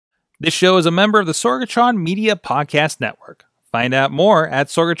This show is a member of the Sorgatron Media Podcast Network. Find out more at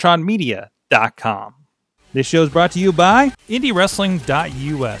sorgatronmedia.com. This show is brought to you by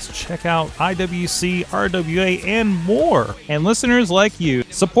IndieWrestling.us. Check out IWC, RWA, and more. And listeners like you,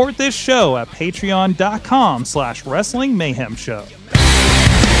 support this show at Patreon.com/Wrestling Mayhem Show.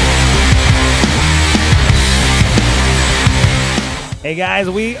 Hey guys,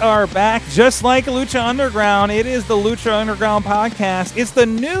 we are back just like Lucha Underground. It is the Lucha Underground podcast. It's the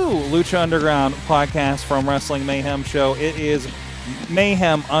new Lucha Underground podcast from Wrestling Mayhem Show. It is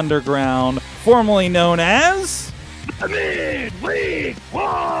Mayhem Underground, formerly known as Midweek War.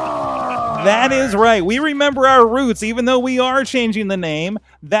 That is right. We remember our roots, even though we are changing the name.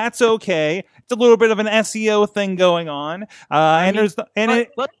 That's okay. It's a little bit of an SEO thing going on. Let's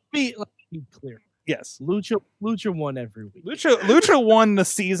be clear. Yes. Lucha won every week. Lucha won the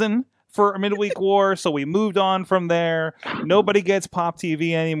season for Midweek War, so we moved on from there. Nobody gets Pop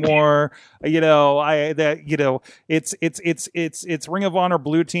TV anymore. It's Ring of Honor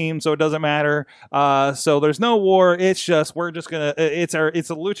Blue Team, so it doesn't matter. So there's no war. It's a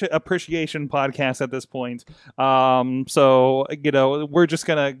Lucha appreciation podcast at this point. So we're just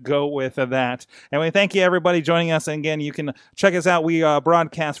gonna go with that. Anyway, thank you everybody joining us. And again, you can check us out. We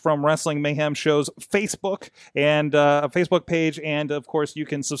broadcast from Wrestling Mayhem Show's Facebook and Facebook page, and of course you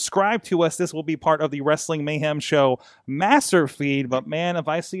can subscribe to us. This will be part of the Wrestling Mayhem Show master feed, but man, if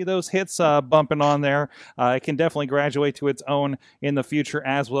I see those hits bumping on there, it can definitely graduate to its own in the future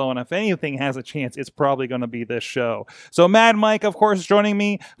as well. And if anything has a chance, it's probably going to be this show. So Mad Mike, of course, joining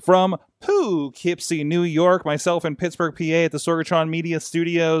me from Poughkeepsie, New York, myself in Pittsburgh, PA at the Sorgatron Media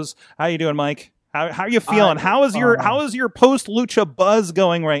Studios. How you doing, Mike? How are you feeling? How is your post Lucha buzz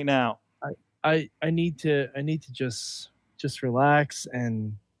going right now? I need to just relax.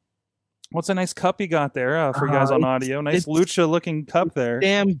 And what's a nice cup you got there for you guys on audio? Nice Lucha looking cup there.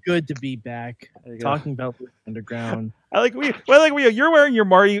 Damn good to be back talking about the Underground. You're wearing your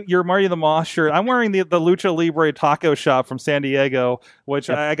Marty the Moss shirt. I'm wearing the Lucha Libre taco shop from San Diego, which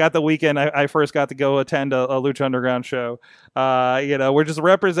I got the weekend I first got to go attend a Lucha Underground show. We're just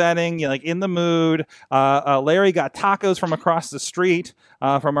representing, in the mood. Larry got tacos from across the street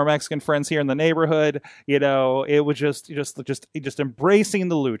from our Mexican friends here in the neighborhood. It was just embracing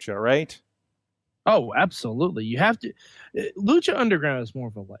the Lucha, right? Oh, absolutely. You have to. Lucha Underground is more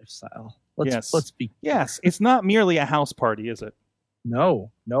of a lifestyle. Let's be. Yes, it's not merely a house party, is it?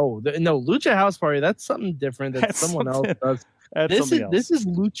 No. Lucha House Party. That's something different that someone else does. This is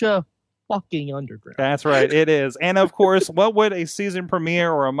Lucha fucking Underground. That's right. It is. And of course, what would a season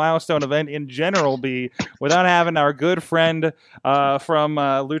premiere or a milestone event in general be without having our good friend from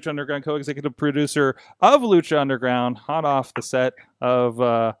Lucha Underground, co-executive producer of Lucha Underground, hot off the set of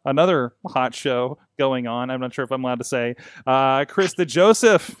another hot show going on. I'm not sure if I'm allowed to say. Chris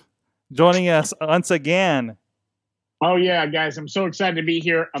DeJoseph joining us once again. Oh, yeah, guys. I'm so excited to be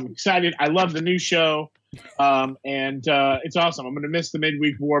here. I'm excited. I love the new show. And it's awesome. I'm going to miss the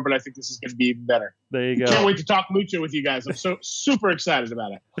Midweek War, but I think this is going to be even better. There you go. Can't wait to talk Lucha with you guys. I'm so super excited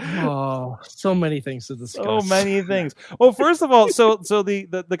about it. Oh, so many things to discuss. So many things. Well, first of all, so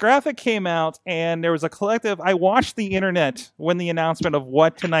the graphic came out, and there was a collective. I watched the internet when the announcement of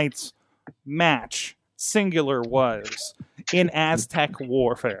what tonight's match, singular, was in Aztec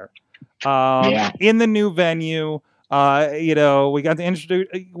Warfare. In the new venue. We got to introduce.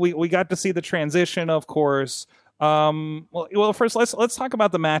 We got to see the transition, of course. Well, first let's talk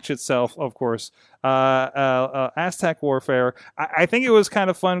about the match itself, of course. Aztec Warfare. I think it was kind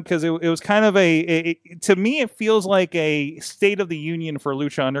of fun because it was kind of to me it feels like a State of the Union for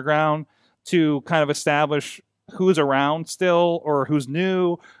Lucha Underground to kind of establish who's around still or who's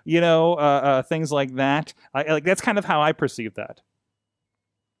new. Things like that. That's kind of how I perceive that.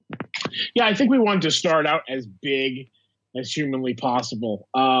 Yeah, I think we wanted to start out as big as humanly possible.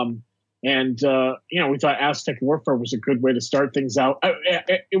 We thought Aztec Warfare was a good way to start things out.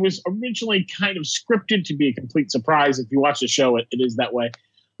 It was originally kind of scripted to be a complete surprise. If you watch the show, it is that way.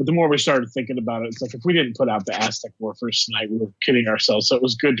 But the more we started thinking about it, it's like if we didn't put out the Aztec Warfare tonight, we were kidding ourselves. So it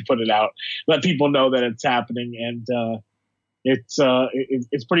was good to put it out, let people know that it's happening, and it's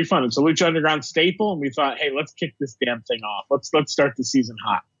pretty fun. It's a Lucha Underground staple, and we thought, hey, let's kick this damn thing off. Let's start the season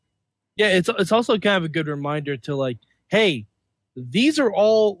hot. Yeah, it's also kind of a good reminder to hey, these are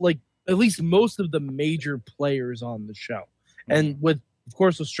all at least most of the major players on the show. And with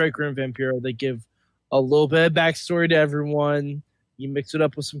Striker and Vampiro, they give a little bit of backstory to everyone. You mix it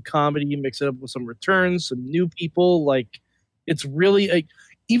up with some comedy, you mix it up with some returns, some new people. It's really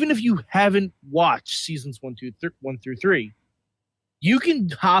even if you haven't watched seasons 1 through 3, you can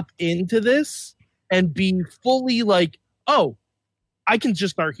hop into this and be fully oh, I can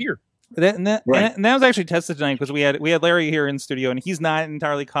just start here. That was actually tested tonight because we had Larry here in studio and he's not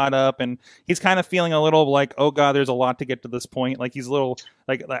entirely caught up and he's kind of feeling a little like, oh god, there's a lot to get to this point. Like he's a little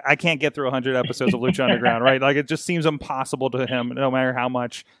like I can't get through 100 episodes of Lucha Underground, right? Like it just seems impossible to him, no matter how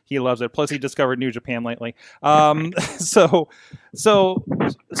much he loves it. Plus he discovered New Japan lately. So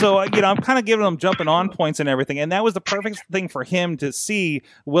I'm kind of giving him jumping on points and everything, and that was the perfect thing for him to see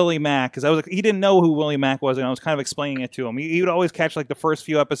Willie Mack because he didn't know who Willie Mack was, and I was kind of explaining it to him. He would always catch like the first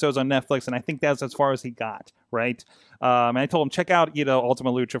few episodes on Netflix, and I think that's as far as he got, right? And I told him check out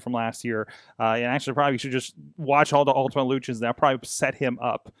Ultima Lucha from last year, and actually probably should just watch all the Ultima Luchas. That probably set him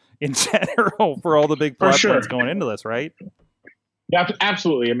up in general for all the big plot points going into this, right? Yeah,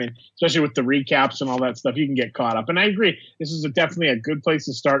 absolutely. I mean, especially with the recaps and all that stuff, you can get caught up. And I agree, this is definitely a good place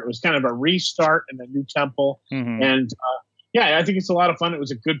to start. It was kind of a restart in a new temple, and I think it's a lot of fun. It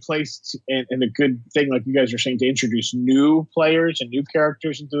was a good place and a good thing, like you guys are saying, to introduce new players and new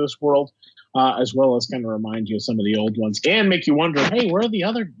characters into this world, as well as kind of remind you of some of the old ones and make you wonder, hey, where are the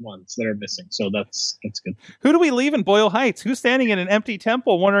other ones that are missing? So that's good. Who do we leave in Boyle Heights? Who's standing in an empty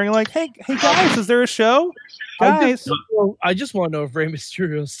temple wondering like, hey guys, is there a show? Guys. I just want to know if Rey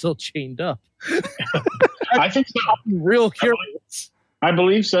Mysterio is still chained up. I think so. I'm real curious. I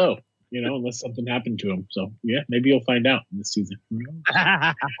believe so. Unless something happened to him. So, yeah, maybe you'll find out this season.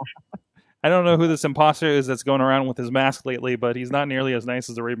 I don't know who this imposter is that's going around with his mask lately, but he's not nearly as nice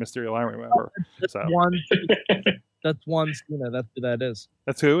as the Rey Mysterio I remember. That's Juan Cena. That's who that is.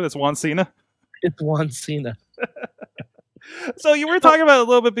 That's who? That's Juan Cena? It's Juan Cena. So you were talking about it a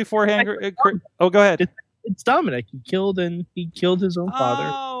little bit beforehand. Oh, go ahead. It's Dominic. He killed his own father.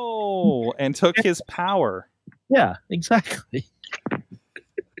 Oh, and took his power. Yeah, exactly.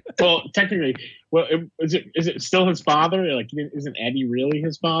 Well, technically, is it still his father? Like, isn't Eddie really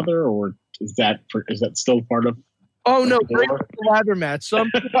his father, or is that still part of? Oh no, the ladder match. So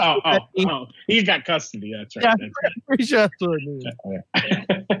he's got custody. That's right. Yeah, that's right. pretty sure that's what it means.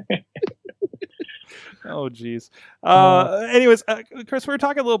 Oh, geez. Anyways, Chris, we were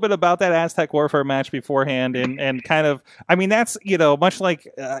talking a little bit about that Aztec Warfare match beforehand, and kind of, I mean, that's much like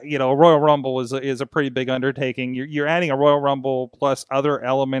a Royal Rumble is a pretty big undertaking. You're adding a Royal Rumble plus other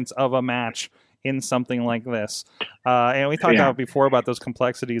elements of a match in something like this, and we talked about before about those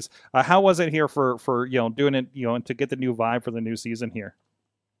complexities. How was it here for doing it to get the new vibe for the new season here?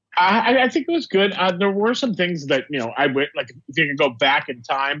 I think it was good. There were some things that I would like if you could go back in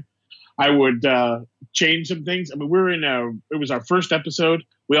time. I would change some things. I mean, it was our first episode.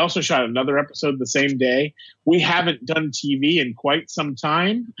 We also shot another episode the same day. We haven't done TV in quite some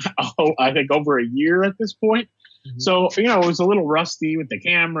time. I think over a year at this point. Mm-hmm. So, it was a little rusty with the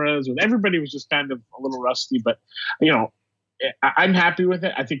cameras. Everybody was just kind of a little rusty. But, I'm happy with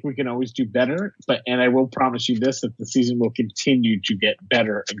it. I think we can always do better. And I will promise you this, that the season will continue to get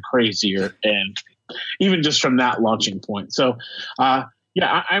better and crazier. And even just from that launching point. So,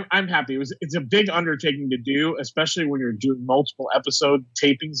 I'm happy. It's a big undertaking to do, especially when you're doing multiple episode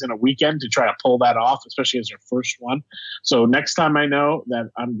tapings in a weekend to try to pull that off, especially as your first one. So next time I know that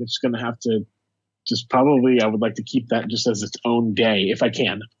I'm just going to have to I would like to keep that just as its own day if I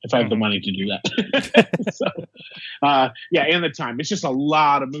can, if I have the money to do that. So, and the time. It's just a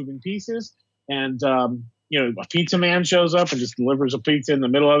lot of moving pieces. And, a pizza man shows up and just delivers a pizza in the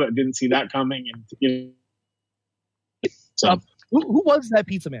middle of it. Didn't see that coming. And, so. Who was that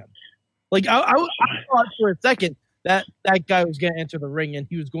pizza man? Like I thought for a second that guy was going to enter the ring and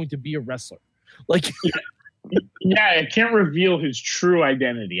he was going to be a wrestler. Like, I can't reveal his true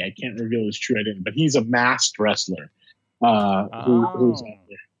identity. But he's a masked wrestler. Who's out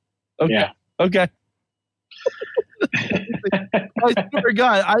there? Okay. Yeah. Okay. I swear to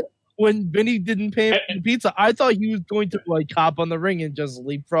God, when Vinny didn't pay him for the pizza, I thought he was going to like hop on the ring and just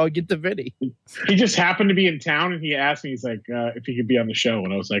leapfrog into Vinny. He just happened to be in town and he asked me, he's like, if he could be on the show.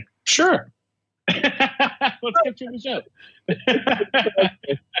 And I was like, sure. Let's get you on the show.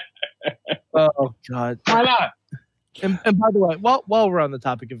 Oh, God. Why not? And by the way, while we're on the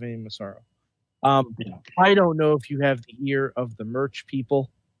topic of Vinny Massaro, I don't know if you have the ear of the merch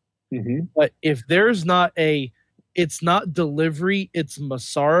people, but if there's not it's not delivery, it's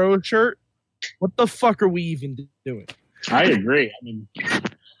Massaro shirt, what the fuck are we even doing? I agree. I mean,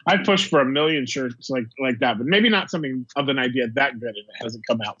 I pushed for 1 million shirts like that, but maybe not something of an idea that good and it hasn't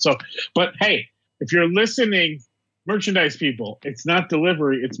come out. So, but hey, if you're listening, merchandise people, it's not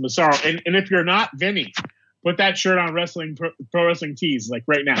delivery, it's Massaro. And if you're not Vinny, put that shirt on Pro Wrestling Tees, like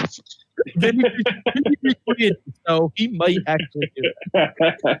right now. So he might actually do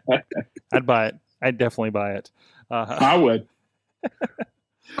it. I'd buy it. I'd definitely buy it. I would.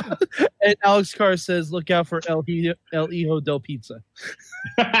 And Alex Carr says, "Look out for El Hijo del Pizza."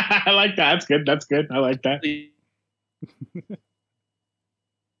 I like that. That's good. That's good. I like that.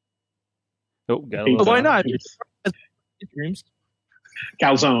 Oh, got a But little why sound. not? Dreams.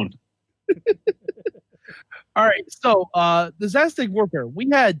 Calzone. All right, so the Aztec Warfare, we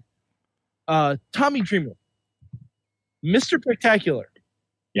had Tommy Dreamer, Mr. Spectacular,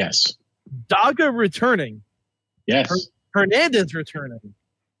 Yes. Daga returning, Yes. Hernandez returning,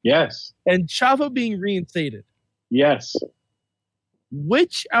 Yes. and Chavo being reinstated. Yes.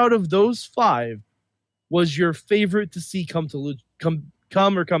 Which out of those 5 was your favorite to see come back to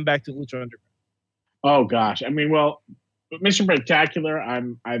Lucha Underground? Oh gosh. I mean, well, Mission Spectacular,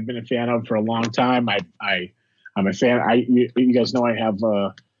 I've been a fan of for a long time. I'm a fan. You guys know I have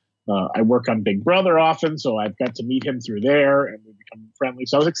I work on Big Brother often, so I've got to meet him through there, and we become friendly.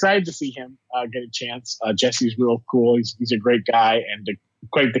 So I was excited to see him get a chance. Jesse's real cool. He's a great guy and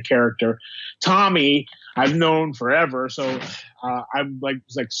quite the character. Tommy, I've known forever, so I'm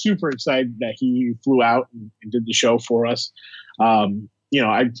was super excited that he flew out and did the show for us. I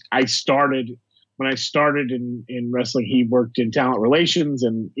started. When I started in wrestling, he worked in talent relations,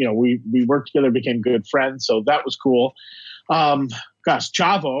 and we worked together, became good friends. So that was cool. Chavo.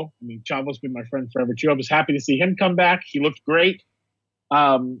 I mean, Chavo's been my friend forever too. I was happy to see him come back. He looked great.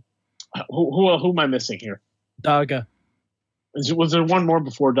 Who am I missing here? Daga. Was there one more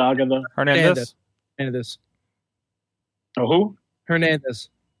before Daga though? Hernandez. Oh, who? Hernandez.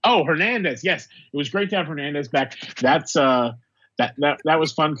 Oh, Hernandez. Yes, it was great to have Hernandez back. That's that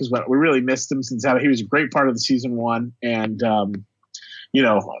was fun because we really missed him since he was a great part of the season 1, and all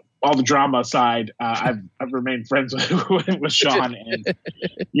the drama aside, I've remained friends with Sean, and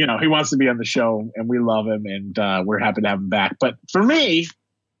he wants to be on the show, and we love him, and we're happy to have him back. But for me,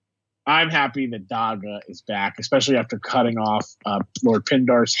 I'm happy that Daga is back, especially after cutting off Lord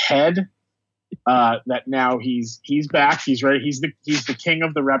Pindar's head. That now he's back, he's ready, he's the king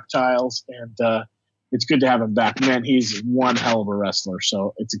of the reptiles, and it's good to have him back. Man, he's one hell of a wrestler.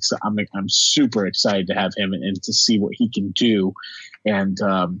 So I'm super excited to have him and to see what he can do. And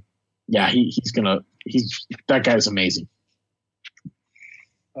that guy's amazing.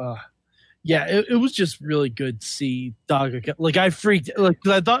 It was just really good to see Daga. Like I freaked,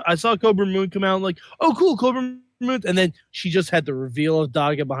 because I thought I saw Cobra Moon come out, like, oh cool, Cobra Moon, and then she just had the reveal of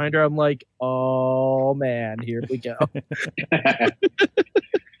Daga behind her. I'm like, oh man, here we go.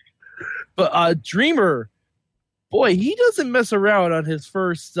 But Dreamer, boy, he doesn't mess around on his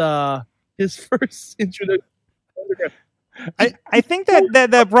first introduction. I think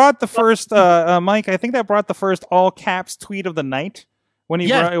that brought the first Mike. I think that brought the first all caps tweet of the night when he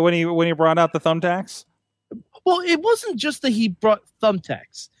brought out the thumbtacks. Well, it wasn't just that he brought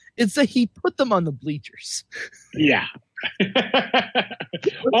thumbtacks; it's that he put them on the bleachers. Yeah.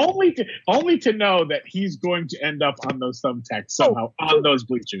 only to know that he's going to end up on those thumbtacks somehow on those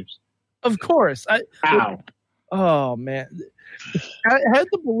bleachers. Of course. Oh man, how did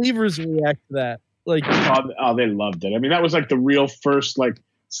the believers react to that? Like, they loved it. I mean, that was like the real first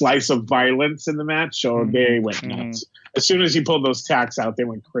slice of violence in the match. So they went nuts. As soon as he pulled those tacks out, they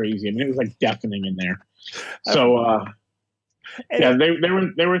went crazy. I mean, it was deafening in there. So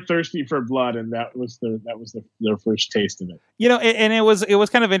they were thirsty for blood, and that was their first taste of it. And it was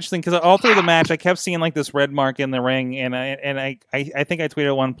kind of interesting because all through the match, I kept seeing this red mark in the ring, and I think I tweeted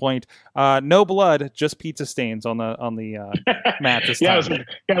at one point, no blood, just pizza stains on the mat this time. It was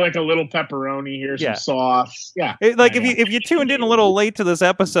like a little pepperoni here, some sauce. Yeah, if you tuned in a little late to this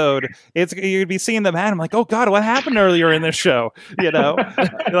episode, you'd be seeing the mat. I'm like, oh god, what happened earlier in this show? I'm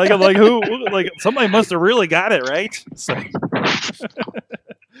like who? Somebody must have really got it right.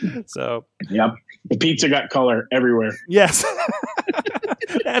 So yep, the pizza got color everywhere. Yes.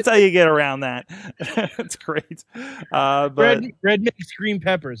 That's how you get around that. That's great. But red makes green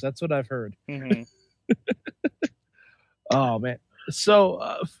peppers. That's what I've heard. Mm-hmm. Oh man. So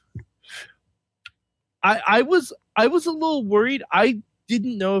I was a little worried. I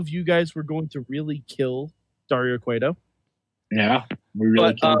didn't know if you guys were going to really kill Dario Cueto. Yeah, we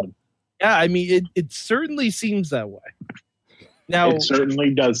really killed him. Yeah, I mean it certainly seems that way. Now, it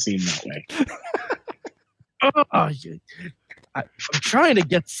certainly does seem that way. I'm trying to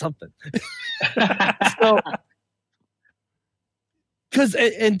get something. Because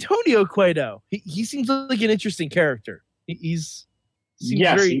Antonio Cueto, he seems like an interesting character. He's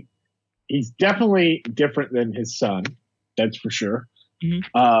definitely different than his son. That's for sure.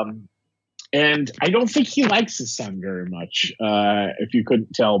 Mm-hmm. And I don't think he likes his son very much, if you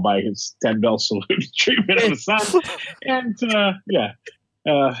couldn't tell by his 10 bell salute treatment of his son. And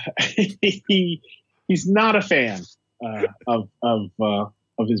he's not a fan of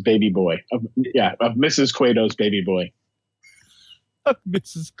his baby boy. Of Mrs. Cueto's baby boy.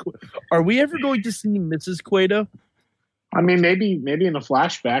 Mrs. Cueto. Are we ever going to see Mrs. Cueto? I mean, maybe in a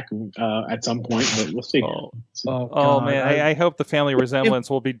flashback at some point, but we'll see. God. Man, I hope the family resemblance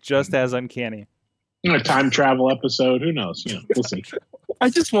will be just as uncanny. A time travel episode. Who knows? We'll see. I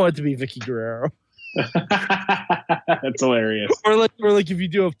just want it to be Vicky Guerrero. That's hilarious. Or like if you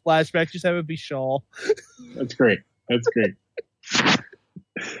do a flashback, just have it be Shaw. That's great.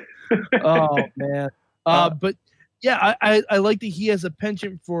 Oh man. But yeah, I like that he has a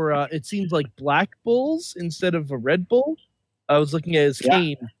penchant for it seems like Black Bulls instead of a Red Bull. I was looking at his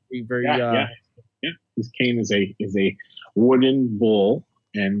cane. Very His cane is a wooden bull,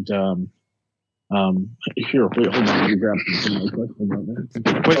 and here, wait, hold on, let me grab some real quick. Hold on.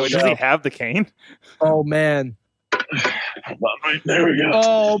 Wait, does he have the cane? Oh man. Right, there we go.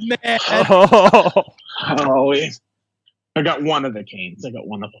 Oh man. Oh, I got one of the canes. I got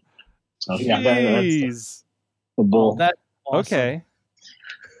one of them. So yeah, that's the bull. Oh, that's awesome. Okay.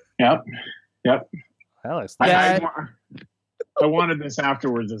 Yep. Well, I wanted this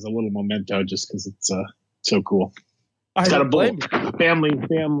afterwards as a little memento, just because it's so cool. It's got a bull. Family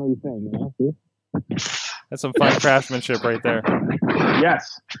thing. That's some fine craftsmanship right there.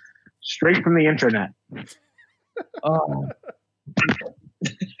 Yes, straight from the internet. Oh.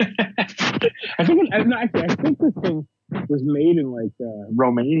 I think this thing was made in like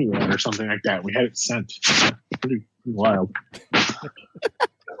Romania or something like that. We had it sent. Pretty wild.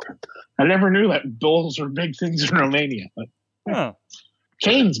 I never knew that bulls were big things in Romania, but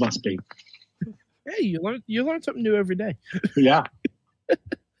canes must be. Hey, you learn something new every day. Yeah.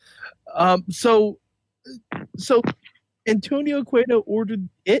 So Antonio Cueto ordered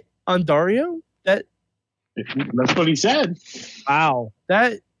it on Dario? That's what he said. Wow.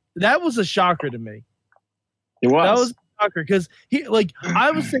 That was a shocker to me. It was. That was a shocker because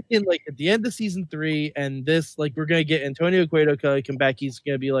I was thinking like at the end of season 3 and this like we're gonna get Antonio Cueto come back. He's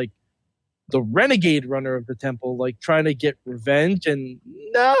gonna be like the renegade runner of the temple, like trying to get revenge. And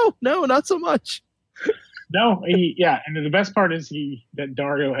no, not so much. No, and the best part is that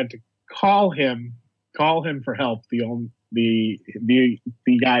Dario had to call him for help. The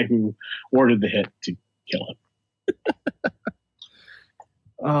guy who ordered the hit to kill him.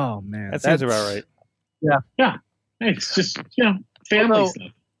 Oh man, that seems about right. Yeah. It's just family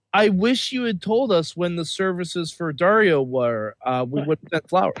stuff. I wish you had told us when the services for Dario were. We would have sent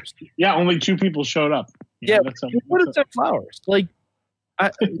flowers. Yeah, only 2 people showed up. We would have sent flowers. Like,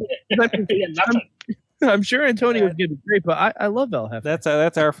 I'm sure Antonio would give it great, but I love El Jefe.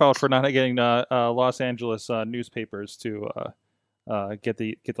 That's our fault for not getting Los Angeles newspapers to get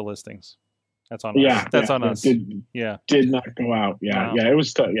the listings. That's on us. That's on us. Did not go out. Yeah, it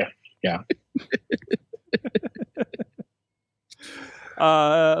was tough. Yeah.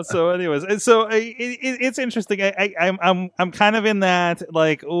 So anyways, so it's interesting. I'm kind of in that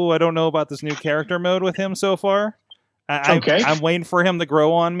like, I don't know about this new character mode with him so far. I'm waiting for him to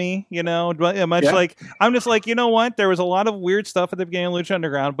grow on me, like I'm just like, you know what? There was a lot of weird stuff at the beginning of Lucha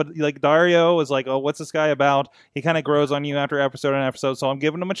Underground, but like Dario was like, oh, what's this guy about? He kind of grows on you after episode and episode, so I'm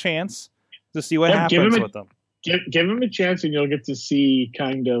giving him a chance to see what happens with him. Give him a chance, and you'll get to see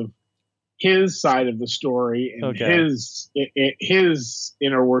kind of his side of the story and his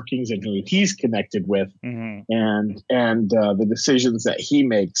inner workings and who he's connected with, and the decisions that he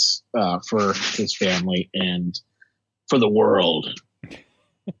makes for his family and for the world.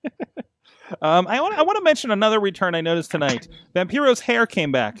 I want to mention another return I noticed tonight. Vampiro's hair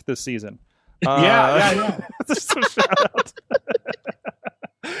came back this season. Yeah. Just a shout out.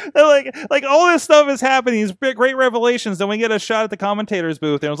 like all this stuff is happening, these great revelations. Then we get a shot at the commentators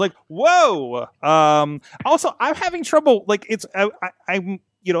booth, and I was like, "Whoa!" Also, I'm having trouble. Like, I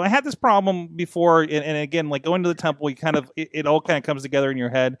had this problem before, and again, like going to the temple, it all kind of comes together in your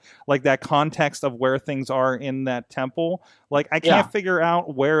head, like that context of where things are in that temple. Like, I can't figure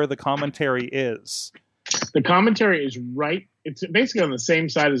out where the commentary is. The commentary is right. It's basically on the same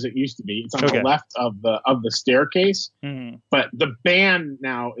side as it used to be. It's on the left of the staircase, but the band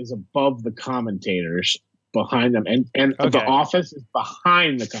now is above the commentators, behind them, and the office is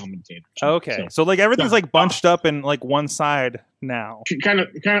behind the commentators. Okay, so like everything's like bunched up in like one side now. Kind of.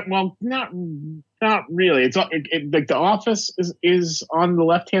 Well, not really. It's like the office is on the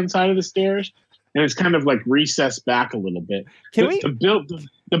left hand side of the stairs, and it's kind of like recessed back a little bit.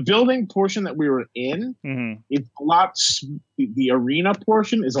 The building portion that we were in, it's a lot. The arena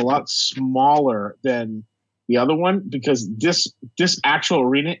portion is a lot smaller than the other one because this actual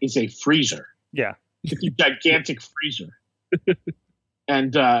arena is a freezer. Yeah, it's a gigantic freezer.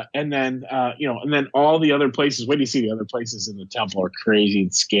 and then and then all the other places. Wait do you see the other places in the temple are crazy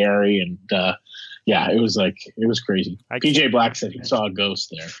and scary, and it was crazy. PJ Black said he saw a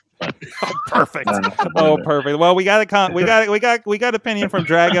ghost there. But perfect. Perfect. Well, we got opinion from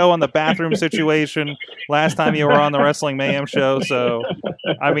Drago on the bathroom situation last time you were on the Wrestling Mayhem show. So,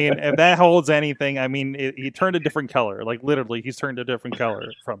 I mean, if that holds anything, I mean, he turned a different color. Like literally, he's turned a different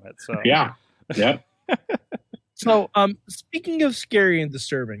color from it. So yeah. So, speaking of scary and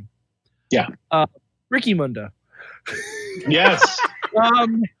disturbing, Ricky Mundo. Yes.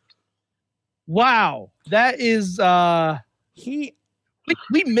 Wow, that is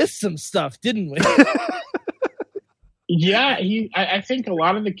We missed some stuff, didn't we? Yeah, I think a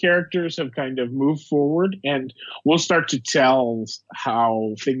lot of the characters have kind of moved forward, and we'll start to tell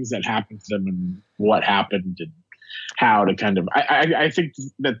how things that happened to them and what happened and how to kind of. I think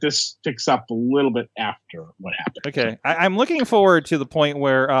that this picks up a little bit after what happened. Okay, I'm looking forward to the point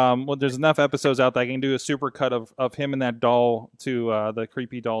where there's enough episodes out that I can do a super cut of him and that doll to the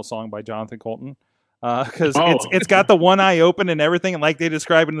creepy doll song by Jonathan Colton. Because it's got the one eye open and everything, and like they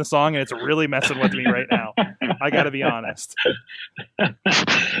describe it in the song, and it's really messing with me right now. I got to be honest.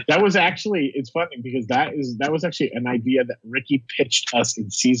 That was actually, it's funny because that was actually an idea that Ricky pitched us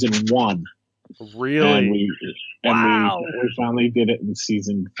in season 1. Really? And we finally did it in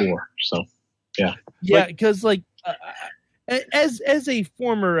season 4. So yeah, because as a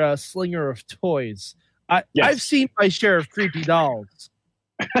former slinger of toys, I've seen my share of creepy dolls.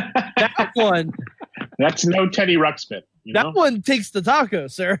 That one. That's no Teddy Ruxpin. That one takes the taco,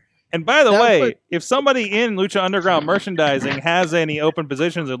 sir. And by the way, if somebody in Lucha Underground merchandising has any open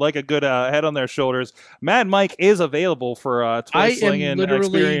positions or like a good head on their shoulders, Mad Mike is available for toy slinging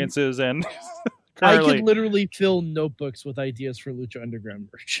experiences. And I can literally fill notebooks with ideas for Lucha Underground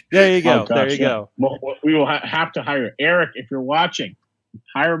merch. There you go. There you go. Well, we will have to hire Eric if you're watching.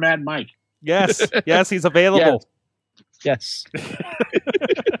 Hire Mad Mike. Yes, he's available. Yes.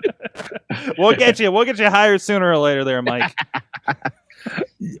 We'll get you hired sooner or later there, Mike.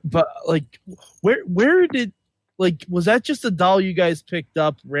 But where did was that just a doll you guys picked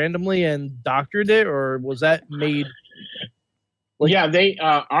up randomly and doctored it, or was that made they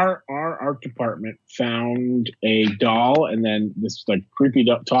our art department found a doll, and then this creepy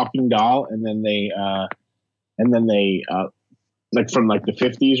talking doll, and then they from the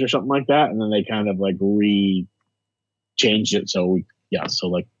 50s or something like that, and then they kind of changed it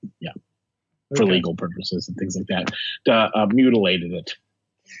for legal purposes and things like that, mutilated it.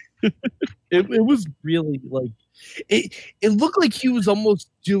 It was really it looked like he was almost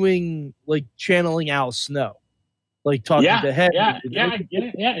doing channeling Al Snow, talking to head.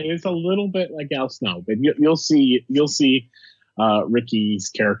 It's a little bit like Al Snow, but you'll see Ricky's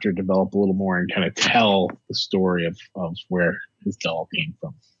character develop a little more and kind of tell the story of where his doll came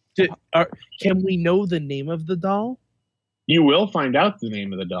from. Can we know the name of the doll? You will find out the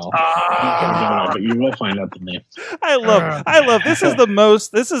name of the doll. But you will find out the name. I love this is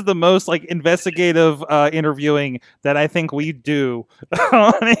the most investigative interviewing that I think we do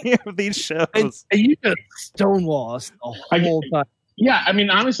on any of these shows. And you just stonewall us the whole time. Yeah, I mean,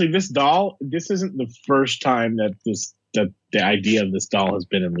 honestly, this isn't the first time that the idea of this doll has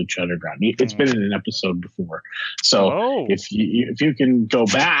been in Lucha Underground. It's been in an episode before. So if you can go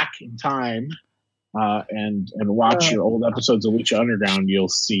back in time and watch your old episodes of Lucha Underground, you'll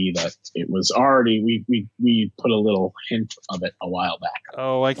see that it was already we put a little hint of it a while back.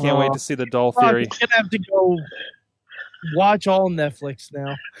 Oh, I can't wait to see the doll theory. I'm gonna have to go watch all Netflix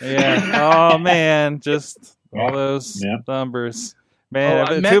now. Yeah. Oh man, just all those numbers. Man,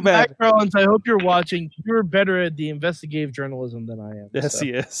 too bad. Matt Rollins, I hope you're watching. You're better at the investigative journalism than I am. Yes,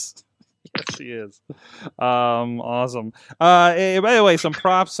 he is. Yes, he is. Awesome. By the way, some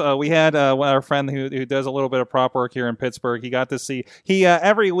props. We had our friend who does a little bit of prop work here in Pittsburgh. He got to see. He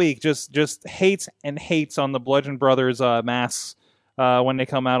every week just hates on the Bludgeon Brothers masks when they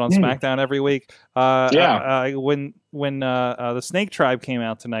come out on SmackDown every week. When the Snake Tribe came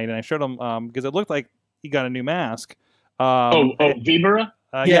out tonight, and I showed him because it looked like he got a new mask. Vibra?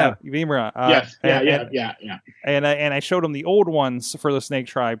 Vibra. Yes. Yeah. And I showed him the old ones for the Snake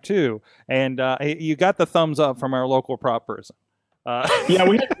Tribe too, and you got the thumbs up from our local prop person. We had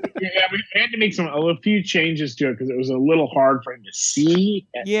to make a few changes to it because it was a little hard for him to see.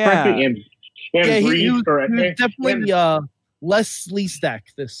 Frankly, he was definitely less Sleestack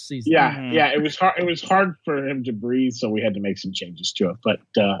this season. It was hard. It was hard for him to breathe, so we had to make some changes to it. But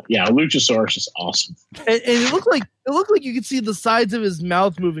Luchasaurus is awesome. And it looked like you could see the sides of his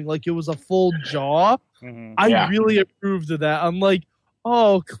mouth moving, like it was a full jaw. Mm-hmm. I really approved of that. I'm like,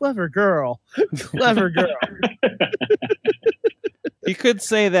 oh, clever girl, clever girl. You could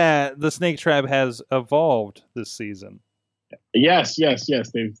say that the Snake Tribe has evolved this season. Yes.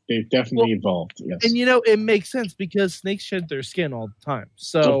 They've definitely evolved. Yes, And it makes sense because snakes shed their skin all the time.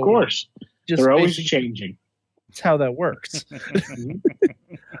 So of course, just they're always basically- changing. That's how that works.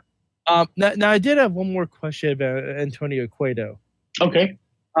 Now I did have one more question about Antonio Cueto. Okay.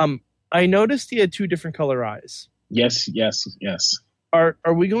 I noticed he had 2 different color eyes. Yes. Are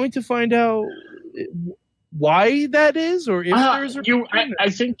we going to find out why that is, or if there's a I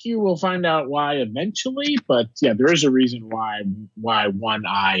think you will find out why eventually, but yeah, there is a reason why one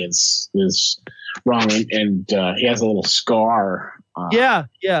eye is wrong, and he has a little scar. yeah.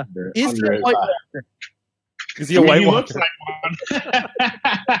 Under Is he his a White eye. Walker? Is he a White He looks Walker? like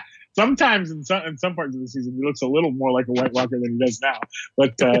one. Sometimes in some parts of the season, he looks a little more like a White Walker than he does now.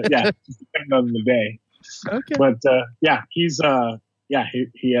 But yeah, just depending on the day. Okay. But yeah, he's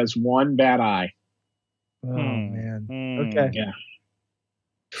he has one bad eye. Oh man. Hmm. Okay. Yeah,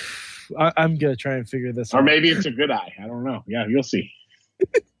 I'm gonna try and figure this or out. maybe it's a good eye. I don't know. Yeah, you'll see.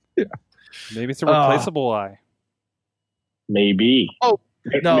 Maybe it's a replaceable eye. Maybe. Oh,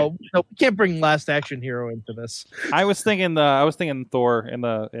 No, we can't bring Last Action Hero into this. I was thinking Thor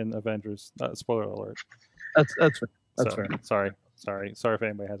in Avengers. Spoiler alert. That's fair. That's fair. Sorry if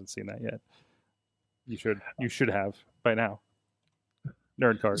anybody hasn't seen that yet. You should have by now.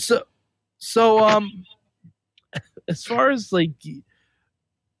 Nerd card. So as far as like,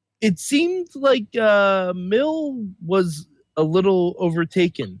 it seemed like Mill was a little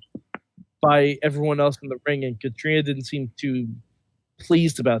overtaken by everyone else in the ring, and Katrina didn't seem too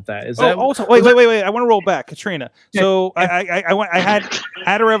pleased about that. Is that also wait? I want to roll back, Katrina. So I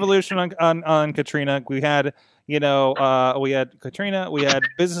had a revolution on Katrina. We had Katrina. We had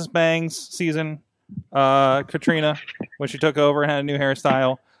Business Bangs season. Katrina when she took over and had a new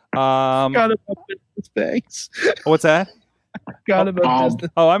hairstyle. Forgot about Business Bangs. What's that? Forgot about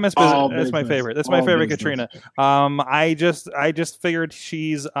Business. Oh, I miss business. All That's my business. favorite. That's my All favorite business. Katrina. I just figured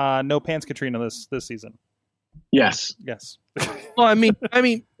she's no pants Katrina this season. Yes. Yes. Well, I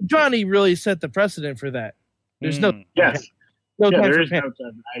mean, Johnny really set the precedent for that. There's no Yes. no Yeah, time there for is no pants.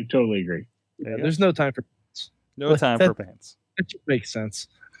 time. I totally agree. Yeah, there's no time for pants. No time for pants. That just makes sense.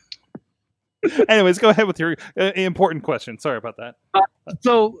 Anyways, go ahead with your important question. Sorry about that.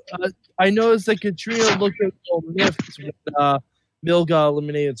 So I noticed that Katrina looked at miffed when Mill got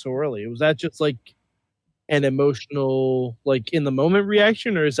eliminated so early. Was that just like an emotional, like in the moment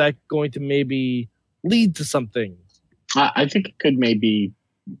reaction, or is that going to maybe lead to something? I think it could maybe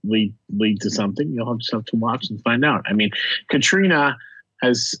lead to something. You'll just have to watch and find out. I mean, Katrina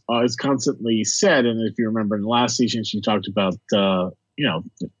has constantly said, and if you remember in the last season, she talked about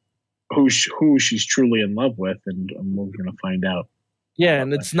who she's truly in love with, and we're going to find out. Yeah,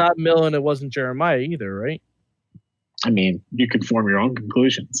 and it's not Mill and it wasn't Jeremiah either, right? I mean, you can form your own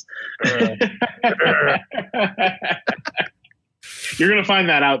conclusions. You're going to find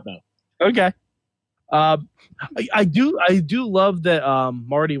that out, though. Okay. I do love that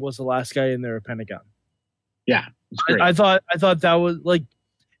Marty was the last guy in there at Pentagon. Yeah, it's great. I thought that was like,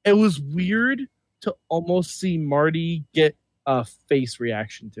 it was weird to almost see Marty get a face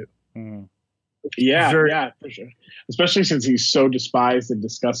reaction to. Mm. Yeah, Very- yeah, for sure. Especially since he's so despised and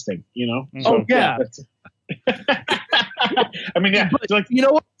disgusting, Mhm. Oh, yeah. that's- I mean, yeah. But it's like, you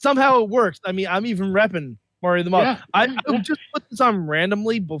know what? Somehow it works. I mean, I'm even repping Marty the Mob. Yeah, I yeah. just put this on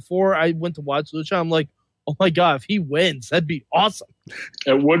randomly before I went to watch Lucha. I'm like, oh my god, if he wins, that'd be awesome.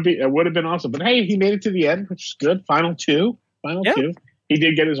 it would have been awesome. But hey, he made it to the end, which is good. Final two. Yeah. He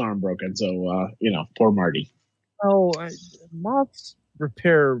did get his arm broken, so poor Marty. Oh, Moths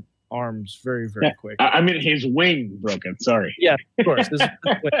repair arms very, very Yeah. quick. I mean, his wing broken. Sorry. Yeah, of course. It's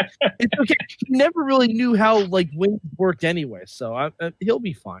okay. He never really knew how like wings worked anyway, so he'll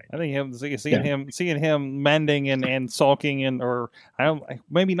be fine. I think seeing him mending and sulking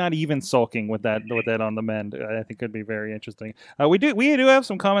maybe not even sulking with that on the mend. I think could be very interesting. We do have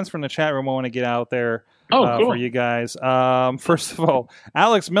some comments from the chat room I want to get out there. Cool. For you guys. First of all,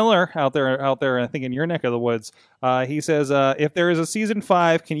 Alex Miller out there, I think in your neck of the woods. He says, if there is a season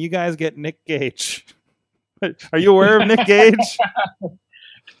 5, can you guys get Nick Gage? Are you aware of Nick Gage?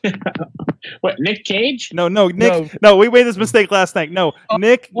 What, Nick Cage? No, Nick. No, we made this mistake last night. No,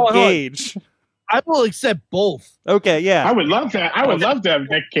 Nick hold on. Gage. I will accept both. Okay, yeah. I would love that. I would love to have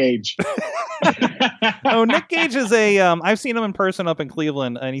Nick Cage. Oh, Nick Gage is I've seen him in person up in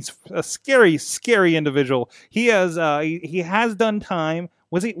Cleveland, and he's a scary, scary individual. He has he has done time.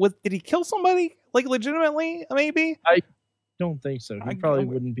 Did he kill somebody? Like legitimately, maybe? don't think so. He probably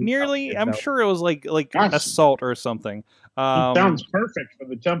wouldn't be nearly. I'm sure it was like Gosh. assault or something. He sounds perfect for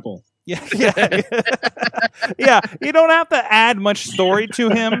the temple. Yeah, yeah. You don't have to add much story to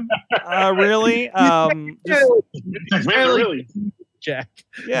him, really. Really, Jack.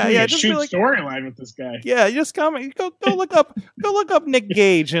 Yeah. Just Just be shoot like, storyline with this guy. yeah. Just come. Go look up Nick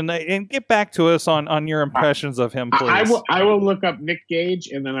Gage and get back to us on your impressions of him, please. I will look up Nick Gage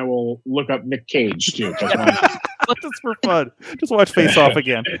and then I will look up Nick Cage too. Just for fun. Just watch Face Off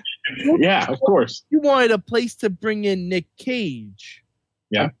again. Yeah, of course. You wanted a place to bring in Nick Cage.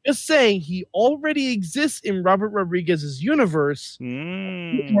 Yeah. I'm just saying he already exists in Robert Rodriguez's universe. Fu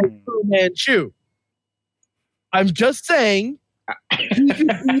Manchu. I'm just saying he could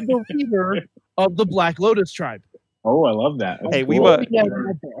be the leader of the Black Lotus tribe. Oh, I love that. That's Hey, cool.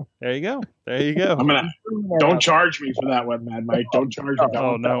 there you go. There you go. Don't charge me for that one, Mad Mike. Don't charge me.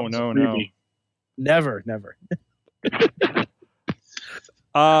 Oh, no. Never.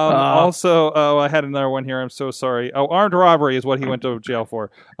 Also, I had another one here. I'm so sorry. Oh, armed robbery is what he went to jail for.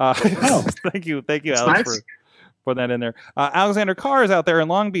 Thank you, Alex, nice. for putting that in there. Alexander Carr is out there in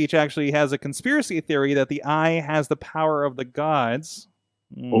Long Beach. Actually, has a conspiracy theory that the eye has the power of the gods.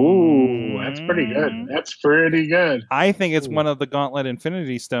 Ooh, that's pretty good. I think it's one of the Gauntlet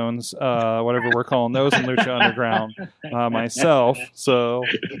Infinity Stones, whatever we're calling those in Lucha Underground, myself. So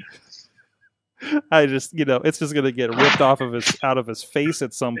I just, it's just going to get ripped out of his face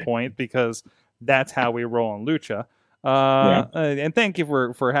at some point because that's how we roll in Lucha. And thank you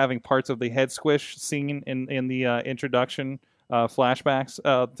for having parts of the head squish scene in the introduction flashbacks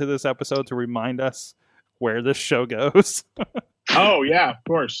to this episode to remind us where this show goes. Oh yeah, of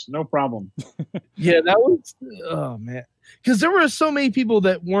course, no problem. Yeah, that was man, because there were so many people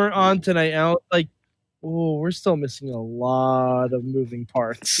that weren't on tonight. And I was like, oh, we're still missing a lot of moving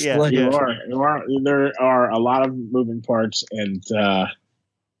parts. Yeah, like, You are. There are a lot of moving parts, and there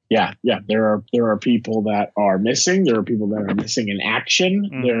are people that are missing. There are people that are missing in action.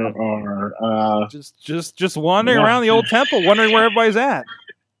 Mm-hmm. There are just wandering around the old temple, wondering where everybody's at.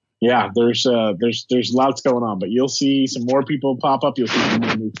 Yeah, there's lots going on, but you'll see some more people pop up. You'll see some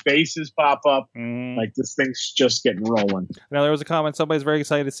more new faces pop up. Like this thing's just getting rolling. Now there was a comment. Somebody's very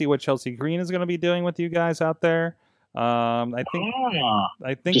excited to see what Chelsea Green is going to be doing with you guys out there. I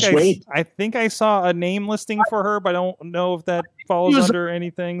think I saw a name listing for her, but I don't know if that falls under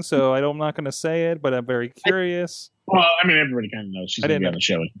anything. So I'm not going to say it, but I'm very curious. Well, I mean, everybody kind of knows she's going to be on the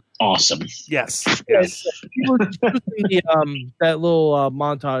show. Awesome. Yes. That little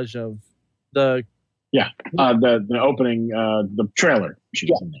montage of the the opening the trailer. She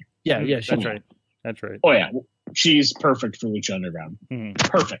was in there. Yeah, That's right. Oh yeah, she's perfect for Lucha Underground.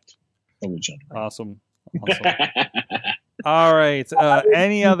 Perfect for Lucha Underground. Awesome. All right.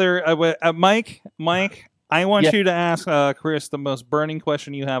 Any other Mike? I want you to ask Chris the most burning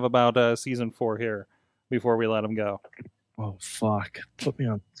question you have about season 4 here before we let him go. Oh fuck! Put me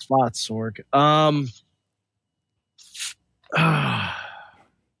on the spot, Sorg. Come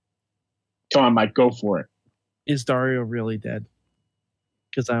on, Mike, go for it. Is Dario really dead?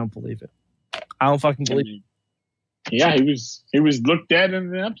 Because I don't believe it. I don't fucking believe it. Yeah, he was looked dead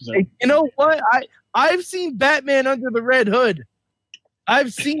in the episode. Hey, you know what? I've seen Batman Under the Red Hood.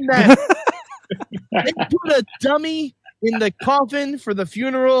 I've seen that. They put a dummy in the coffin for the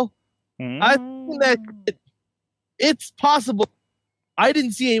funeral. I've seen that. It's possible. I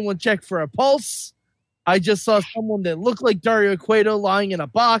didn't see anyone check for a pulse. I just saw someone that looked like Dario Cueto lying in a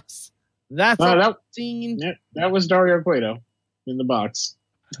box. That's all I've seen. Yeah, that was Dario Cueto in the box.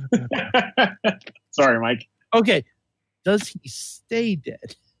 Sorry, Mike. Okay. Does he stay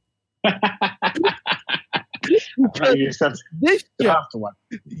dead? You have to watch.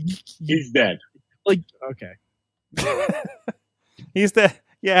 He's dead. Like, okay. He's dead.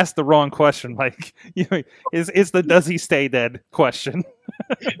 You asked the wrong question, Mike. It's the does he stay dead question.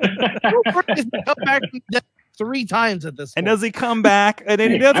 He's come back from death 3 times at this point. And does he come back? And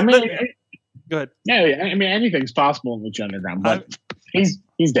then he doesn't. Go ahead. Yeah, I mean anything's possible in Lucha Underground, but he's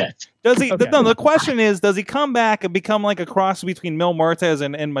dead. Does he? Okay. No, the question is, does he come back and become like a cross between Mil Muertes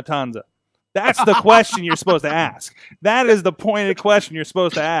and Matanza? That's the question you're supposed to ask. That is the pointed question you're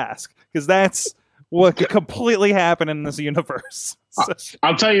supposed to ask, because that's what could completely happen in this universe. So,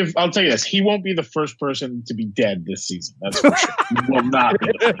 I'll tell you this: he won't be the first person to be dead this season. That's for sure. He will not.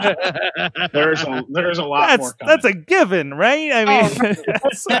 There's a lot more coming. That's a given, right? I mean,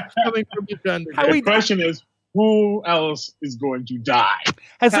 that's coming from the question is, who else is going to die?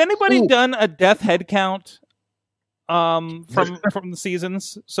 Has anybody done a death head count from the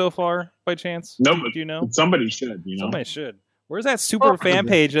seasons so far by chance? Nobody. Do you know? Somebody should. Somebody should. Where's that super fan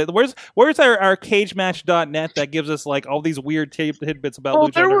page? Where's our cagematch.net that gives us like all these weird tidbits about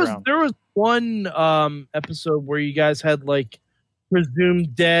Lucha Underground? There was one episode where you guys had like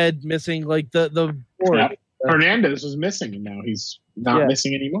presumed dead, missing, like the board. Yeah. Hernandez was missing, and now he's not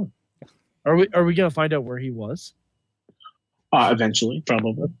missing anymore. Are we gonna find out where he was? Eventually,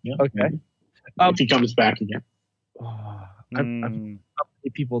 probably. Yeah. Okay. If he comes back again. How many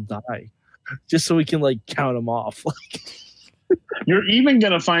people die? Just so we can like count them off. You're even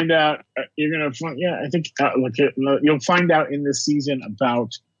going to find out. You're going to find. Yeah, I think you'll find out in this season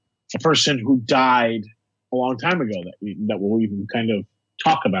about a person who died a long time ago that we'll even kind of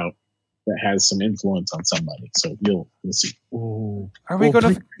talk about that has some influence on somebody. So you'll see. Ooh. Are we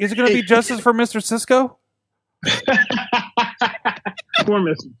going to? Is it going to be justice for Mr. Cisco? Poor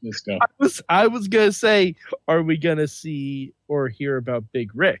Mr. Cisco. I was gonna say, are we gonna see or hear about Big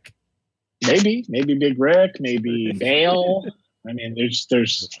Rick? Maybe Big Rick, maybe Bale. I mean, there's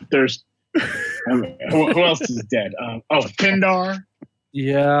who else is dead? Pindar.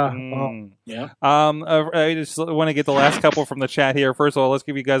 Yeah. Yeah. I just want to get the last couple from the chat here. First of all, let's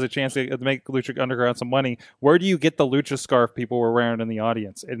give you guys a chance to make Lucha Underground some money. Where do you get the Lucha scarf people were wearing in the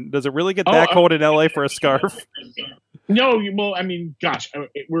audience? And does it really get that cold in LA for a scarf? No, well, I mean, gosh,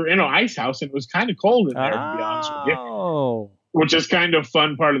 we're in an ice house and it was kind of cold in there, to be honest with you. Which is kind of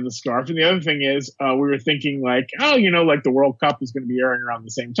fun part of the scarf. And the other thing is, we were thinking like, like the World Cup is going to be airing around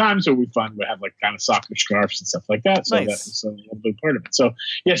the same time, so it'd be fun to have like kind of soccer scarves and stuff like that. So that's a big part of it. So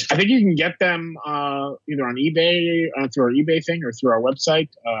yes, I think you can get them either on eBay, through our eBay thing, or through our website,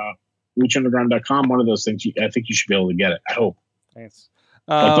 luchaunderground.com. One of those things, I think you should be able to get it. I hope. Nice.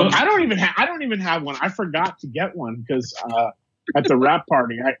 I don't even have one. I forgot to get one because at the wrap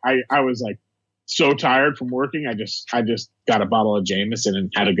party, I was like so tired from working. I just got a bottle of Jameson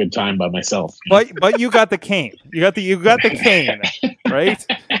and had a good time by myself. But you got the cane. You got the cane, right?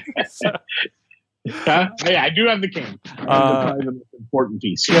 So. Yeah, I do have the cane. Probably the most important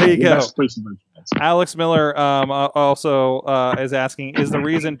piece. There you go. Alex Miller also is asking: is the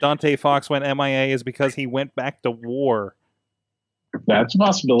reason Dante Fox went MIA is because he went back to war? That's a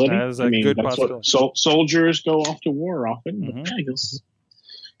possibility. That is a good possibility. Soldiers go off to war often. Mm-hmm.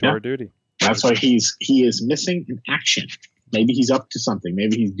 Tour duty. That's why he is missing in action. Maybe he's up to something.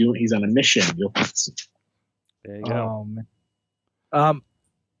 Maybe he's on a mission. You'll have to see. There you go.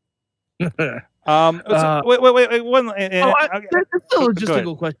 Wait. One. That's a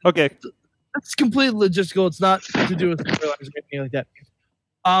logistical question. Okay. It's completely logistical. It's not to do with storylines or anything like that.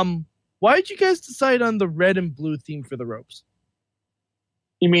 Why did you guys decide on the red and blue theme for the ropes?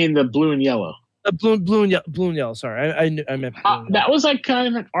 You mean the blue and yellow? Blue and yellow. Sorry, I meant that was like kind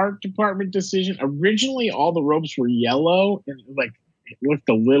of an art department decision. Originally, all the ropes were yellow, and it looked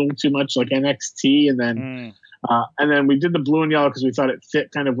a little too much like NXT. And then we did the blue and yellow because we thought it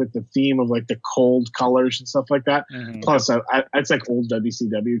fit kind of with the theme of like the cold colors and stuff like that. Mm-hmm. Plus, it's like old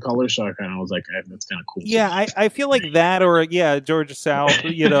WCW colors, so I kind of was like, that's kind of cool. Yeah, I feel like that, or Georgia South,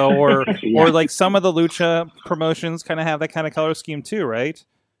 or like some of the Lucha promotions kind of have that kind of color scheme too, right?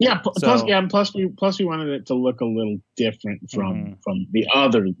 Yeah, plus we wanted it to look a little different from the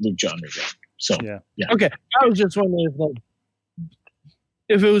other Lucha Underground. So yeah. Okay, I was just wondering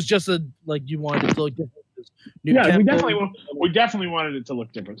if it was just you wanted it to look different. We definitely wanted it to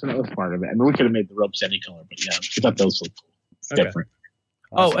look different. So that was part of it. I mean, we could have made the ropes any color, but yeah, we thought those looked different.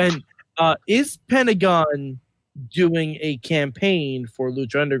 Awesome. And is Pentagon doing a campaign for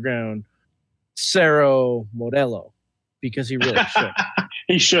Lucha Underground, Cerro Modelo? Because he really should.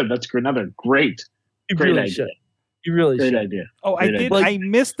 He should. That's another great idea. You really great should. idea. Oh, I did. I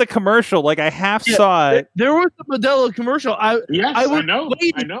missed the commercial. Like I half saw it. There was a Modelo commercial. I was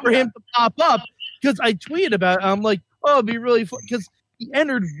waiting for him to pop up because I tweeted about it. I'm like, it'd be really fun because he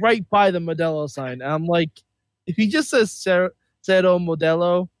entered right by the Modelo sign. And I'm like, if he just says Cerro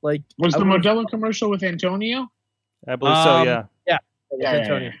Modelo, like was the Modelo commercial with Antonio? I believe so. Yeah.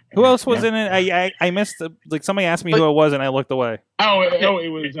 Yeah. Who else was in it? I missed. Somebody asked me who it was, and I looked away.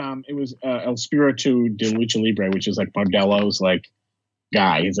 It was El Espiritu de Lucha Libre, which is like Modelo's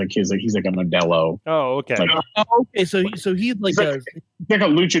guy. He's like a Modelo. Oh, okay. Okay. So he's like a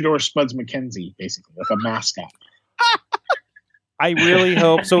luchador Spuds McKenzie, basically, like a mascot. I really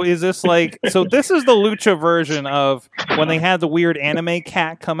hope so. Is this this is the Lucha version of when they had the weird anime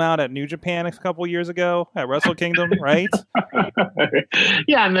cat come out at New Japan a couple years ago at Wrestle Kingdom, right?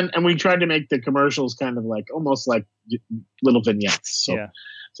 Yeah, and we tried to make the commercials kind of almost like little vignettes. So,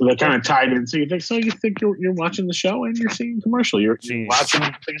 so they're kind of tied in. So you think you're watching the show and you're seeing a commercial. You're watching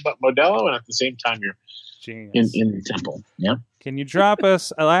something about Modelo, and at the same time Genius. in the temple. Yeah. Can you drop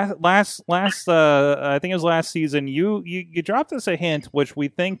us last? I think it was last season. You dropped us a hint, which we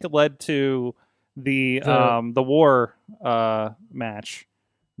think led to the war match,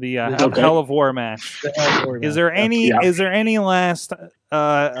 the Hell of War match. Is there any last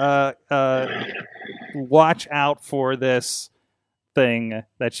watch out for this thing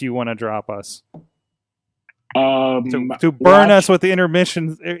that you want to drop us? To burn us with the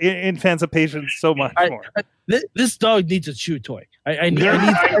intermissions, anticipation so much more. This dog needs a chew toy. I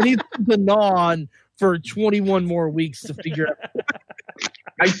need to gnaw on for 21 more weeks to figure out.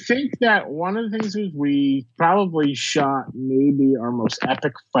 I think that one of the things is we probably shot maybe our most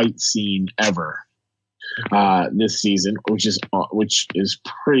epic fight scene ever this season, which is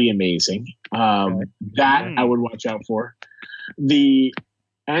pretty amazing. That I would watch out for. The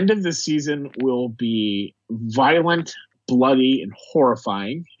end of the season will be violent, bloody, and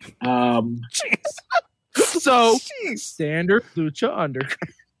horrifying. So standard lucha underground.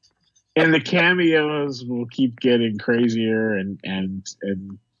 And the cameos will keep getting crazier and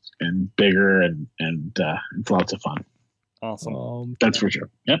bigger and it's lots of fun. Awesome. That's for sure.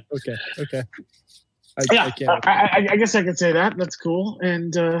 Yep. Okay. I guess I could say that. That's cool.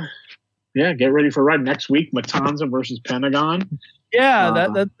 And get ready for a ride next week. Matanza versus Pentagon. Yeah,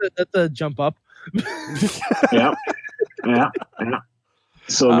 that's a jump up. Yeah.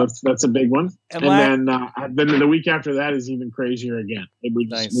 So that's a big one. And then the week after that is even crazier again. We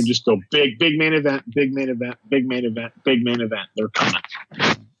just go big main event, big main event, big main event, big main event. They're coming.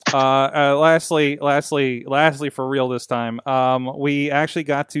 Lastly, for real this time, we actually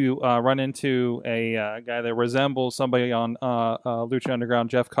got to run into a guy that resembles somebody on Lucha Underground,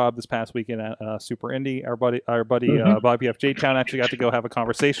 Jeff Cobb, this past weekend at Super Indy. Our buddy Bobby F. J. Town actually got to go have a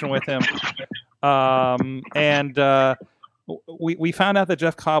conversation with him, and we found out that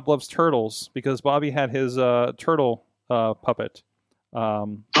Jeff Cobb loves turtles because Bobby had his turtle puppet.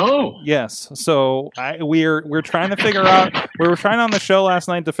 Yes. So we're trying to figure out. We were trying on the show last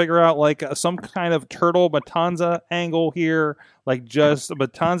night to figure out like some kind of turtle Matanza angle here. Like just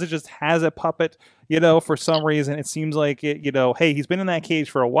Matanza just has a puppet. For some reason it seems like it. Hey, he's been in that cage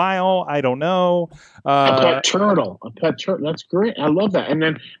for a while. I don't know. A pet turtle. That's great. I love that. And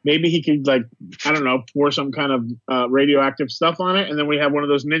then maybe he could pour some kind of radioactive stuff on it, and then we have one of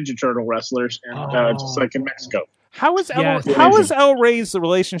those Ninja Turtle wrestlers, and just like in Mexico. How is El Rey's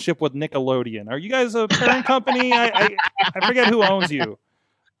relationship with Nickelodeon? Are you guys a parent company? I forget who owns you.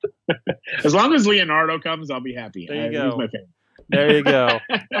 As long as Leonardo comes, I'll be happy. There you go. He's my favorite. There you go.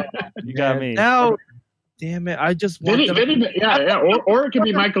 You got me. Now, damn it! I just want or it could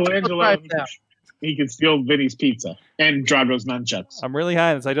be Michelangelo. He could steal Vinny's pizza and Drago's nunchucks. I'm really high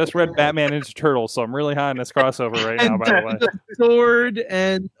on this. I just read Batman Ninja Turtles, so I'm really high on this crossover right now. By the way, the sword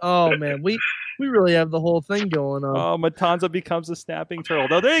and man, we really have the whole thing going on. Oh, Matanza becomes a snapping turtle.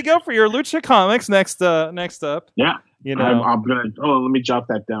 Though, there you go for your Lucha Comics. Next up. Yeah, I'm gonna. Let me jot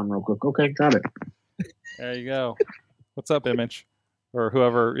that down real quick. Okay, got it. There you go. What's up, Image? Or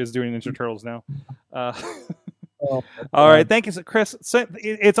whoever is doing Ninja Turtles now. All right, thank you, Chris.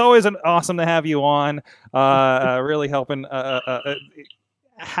 It's always awesome to have you on. Really helping,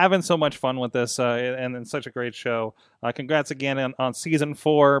 having so much fun with this, and it's such a great show. Congrats again on season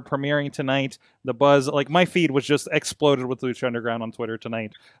 4 premiering tonight. The buzz, like my feed was just exploded with Lucha Underground on Twitter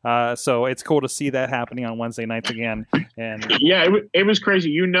tonight. So it's cool to see that happening on Wednesday nights again. And yeah, it was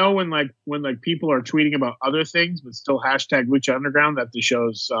crazy. When people are tweeting about other things, but still hashtag Lucha Underground, that the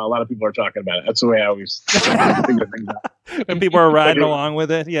show's a lot of people are talking about it. That's the way I always think of things. And people are riding along with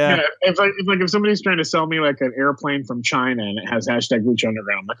it. Yeah. It's like if somebody's trying to sell me like an airplane from China and it has hashtag Lucha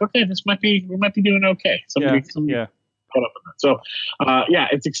Underground, I'm like, okay, we might be doing okay. Somebody caught up on that. So,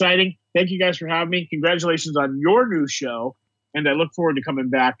 it's exciting. Thank you guys for having me. Congratulations on your new show. And I look forward to coming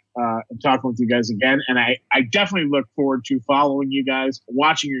back and talking with you guys again. And I definitely look forward to following you guys,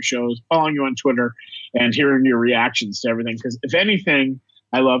 watching your shows, following you on Twitter, and hearing your reactions to everything. Because if anything,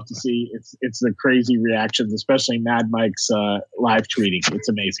 I love to see it's the crazy reactions, especially Mad Mike's live tweeting. It's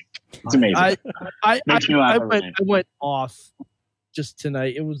amazing. It's amazing. I went off just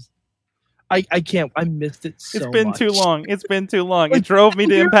tonight. It was. I can't. I missed it so much. It's been too long. It's been too long. It drove me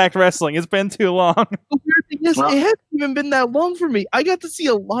to Impact Wrestling. It's been too long. The weird thing is, it hasn't even been that long for me. I got to see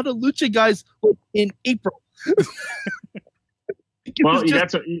a lot of Lucha guys in April. You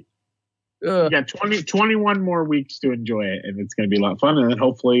got 21 more weeks to enjoy it, and it's going to be a lot of fun. And then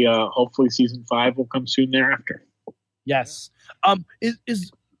hopefully season 5 will come soon thereafter. Yes.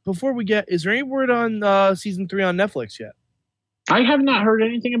 Before we get, is there any word on season 3 on Netflix yet? I have not heard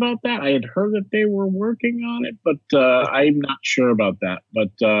anything about that. I had heard that they were working on it, but I'm not sure about that.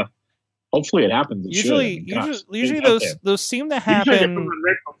 But Hopefully it happens. It usually, should. I mean, usually gosh, those seem to usually they put happen. them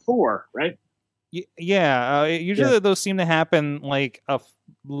right before, right? Yeah, usually those seem to happen like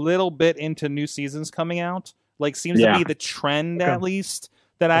little bit into new seasons coming out. Like seems to be the trend at least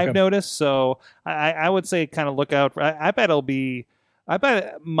that I've noticed. So I would say kind of look out. I bet it'll be. I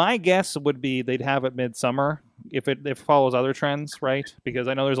bet my guess would be they'd have it midsummer if it follows other trends, right? Because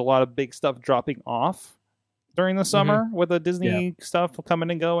I know there's a lot of big stuff dropping off during the summer with the Disney stuff coming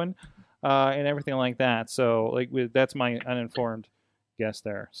and going and everything like that. So like that's my uninformed guess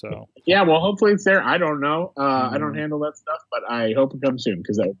there. So yeah, well, hopefully it's there. I don't know. I don't handle that stuff, but I hope it comes soon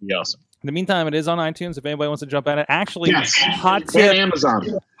because that would be awesome. In the meantime, it is on iTunes if anybody wants to jump at it. Actually, hot tip,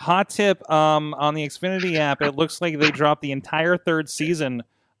 Amazon. Hot tip on the Xfinity app. It looks like they dropped the entire third season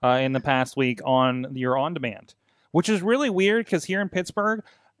in the past week on your on-demand, which is really weird because here in Pittsburgh,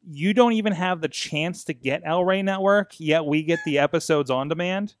 you don't even have the chance to get El Rey Network, yet we get the episodes on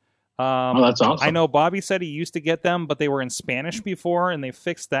demand. That's awesome. I know Bobby said he used to get them, but they were in Spanish before, and they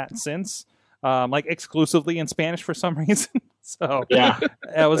fixed that since. Like exclusively in Spanish for some reason. So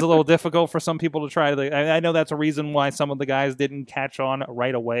it was a little difficult for some people to try. I know that's a reason why some of the guys didn't catch on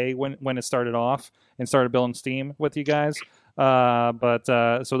right away when it started off and started building steam with you guys. But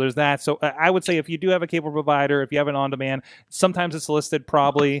so there's that. So I would say if you do have a cable provider, if you have an on-demand, sometimes it's listed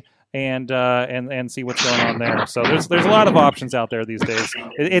probably. And see what's going on there. So there's a lot of options out there these days.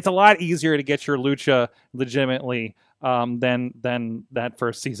 It's a lot easier to get your lucha legitimately than that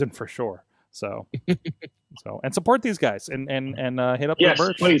first season for sure. So and support these guys and hit up the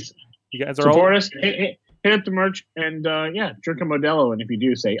merch. Please. You guys are support us. Hit up the merch and drink a Modelo. And if you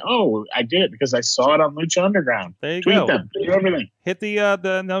do, say, "Oh, I did it because I saw it on Lucha Underground." There you Tweet go. them. Do everything. Hit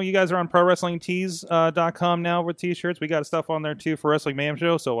the no. You guys are on ProWrestlingTees.com now with t-shirts. We got stuff on there too for Wrestling Mayhem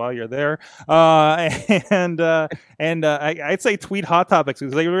Show. So while you're there, I'd say tweet Hot Topics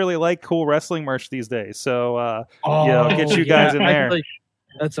because they really like cool wrestling merch these days. So get you guys in there.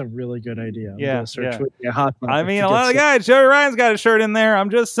 That's a really good idea. I mean, a lot of guys. Joey Ryan's got a shirt in there. I'm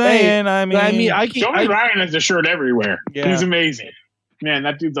just saying. Joey Ryan has a shirt everywhere. Yeah. He's amazing. Man,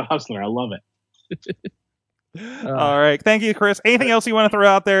 that dude's a hustler. I love it. All right. Thank you, Chris. Anything else you want to throw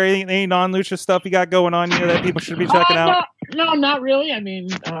out there? Any non-Lucha stuff you got going on here that people should be checking out? No, not really. I mean,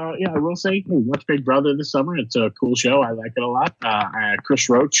 I will say we watched Big Brother this summer. It's a cool show. I like it a lot. Chris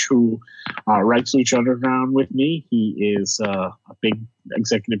Roach, who writes Lucha Underground with me, he is a big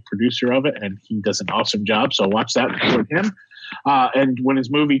executive producer of it, and he does an awesome job. So watch that with him. And when his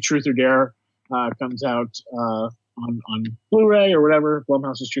movie Truth or Dare comes out on Blu-ray or whatever,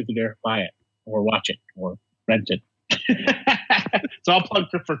 Blumhouse's Truth or Dare, buy it or watch it or rent it. So I'll plug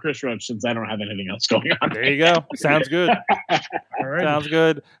for Chris Roach since I don't have anything else going on. There you go. Sounds good. All right. Sounds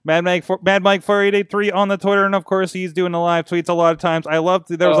good. Mad Mike 4883 on the Twitter, and of course he's doing the live tweets a lot of times. I loved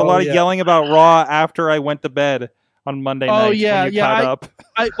there was a lot of yelling about Raw after I went to bed on Monday night. Oh yeah,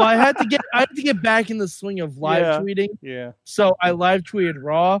 I had to to get back in the swing of live tweeting. Yeah. So I live tweeted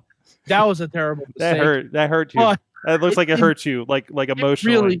Raw. That was a terrible mistake. That hurt you. It looks like it hurt you, like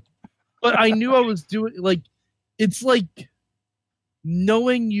emotionally. Really, but I knew I was doing it's like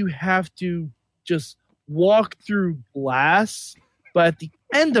knowing you have to just walk through glass, but at the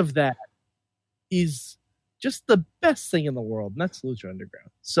end of that is just the best thing in the world, and that's Lucha Underground.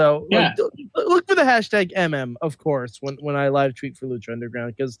 So look for the hashtag MM, of course, when I live tweet for Lucha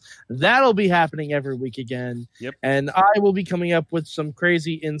Underground, because that'll be happening every week again. Yep. And I will be coming up with some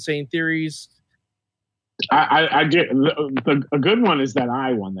crazy, insane theories. I get a good one is that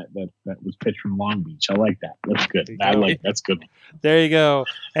one that was pitched from Long Beach. I like that. That's good. That's good. There you go.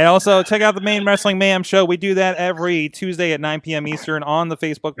 And also check out the main Wrestling Mayhem Show. We do that every Tuesday at 9 p.m. Eastern on the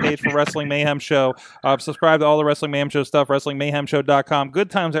Facebook page for Wrestling Mayhem Show. Subscribe to all the Wrestling Mayhem Show stuff, WrestlingMayhemShow.com. Good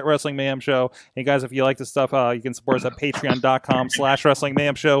times at Wrestling Mayhem Show. And guys, if you like this stuff, you can support us at Patreon.com/Wrestling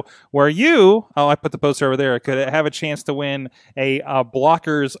Mayhem Show, where I put the poster over there, could have a chance to win a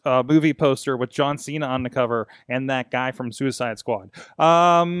Blockers movie poster with John Cena on the cover and that guy from Suicide Squad.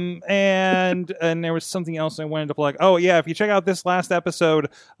 And there was something else I wanted to plug. Oh yeah, if you check out this last episode,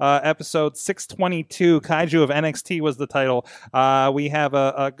 episode 622, Kaiju of NXT was the title. We have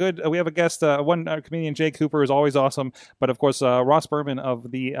a guest, one comedian, Jay Cooper, is always awesome, but of course Ross Berman of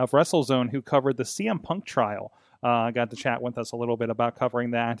WrestleZone, who covered the CM Punk trial. Got to chat with us a little bit about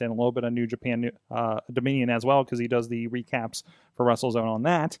covering that and a little bit of New Japan Dominion as well, because he does the recaps for WrestleZone on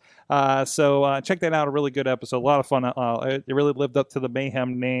that. So check that out. A really good episode. A lot of fun. It really lived up to the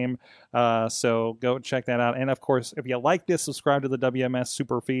Mayhem name. So go check that out. And of course, if you like this, subscribe to the WMS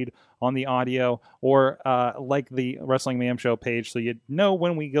super feed on the audio, or like the Wrestling Mayhem Show page so you know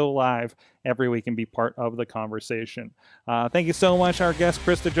when we go live every week and be part of the conversation. Thank you so much, our guest,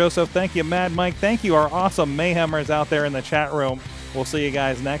 Krista Joseph. Thank you, Mad Mike. Thank you, our awesome Mayhemers out there in the chat room. We'll see you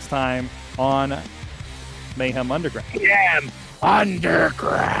guys next time on Mayhem Underground. Mayhem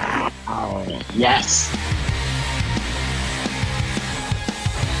Underground. Yes.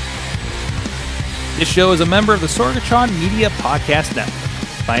 This show is a member of the Sorgatron Media Podcast Network.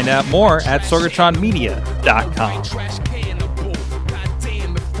 Find out more at sorgatronmedia.com.